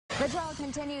The trial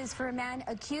continues for a man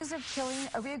accused of killing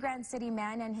a Rio Grande City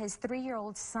man and his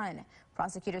 3-year-old son.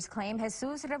 Prosecutors claim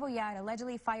Jesus Rebollar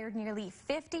allegedly fired nearly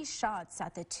 50 shots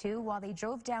at the two while they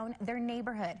drove down their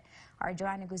neighborhood. Our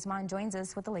Joanna Guzman joins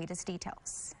us with the latest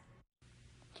details.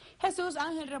 Jesus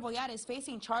Angel Rebollar is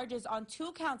facing charges on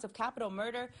 2 counts of capital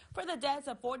murder for the deaths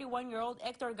of 41-year-old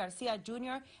Hector Garcia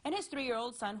Jr. and his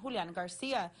 3-year-old son Julian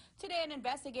Garcia. Today, an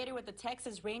investigator with the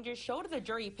Texas Rangers showed the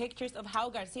jury pictures of how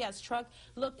Garcia's truck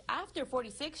looked after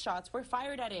 46 shots were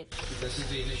fired at it. This is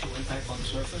the initial impact on the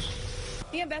surface.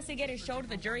 The investigator showed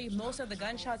the jury most of the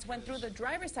gunshots went through the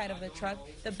driver's side of the truck,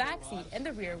 the back seat, and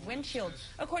the rear windshield.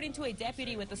 According to a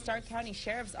deputy with the Stark County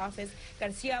Sheriff's Office,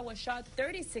 Garcia was shot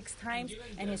 36 times,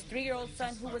 and his 3-year-old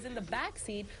son, who was in the back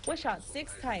seat, was shot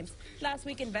 6 times. Last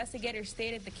week, investigators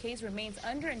stated the case remains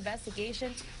under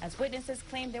investigation as witnesses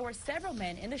claim there were several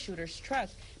men in the shooter's truck.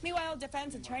 Meanwhile,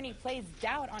 defense attorney placed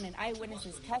doubt on an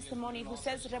eyewitness's testimony who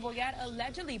says Rebollar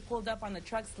allegedly pulled up on the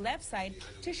truck's left side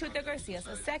to shoot the Garcias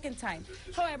a second time.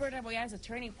 However, Rebollar's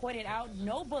attorney pointed out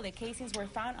no bullet casings were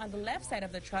found on the left side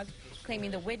of the truck,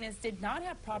 claiming the witness did not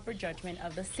have proper judgment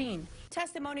of the scene.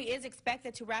 Testimony is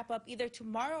expected to wrap up either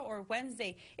tomorrow or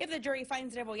Wednesday. If the jury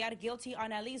finds Rebollar guilty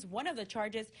on at least one of the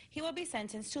charges, he will be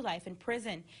sentenced to life in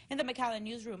prison. In the McAllen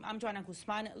newsroom, I'm Joanna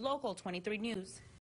Guzman, Local 23 News.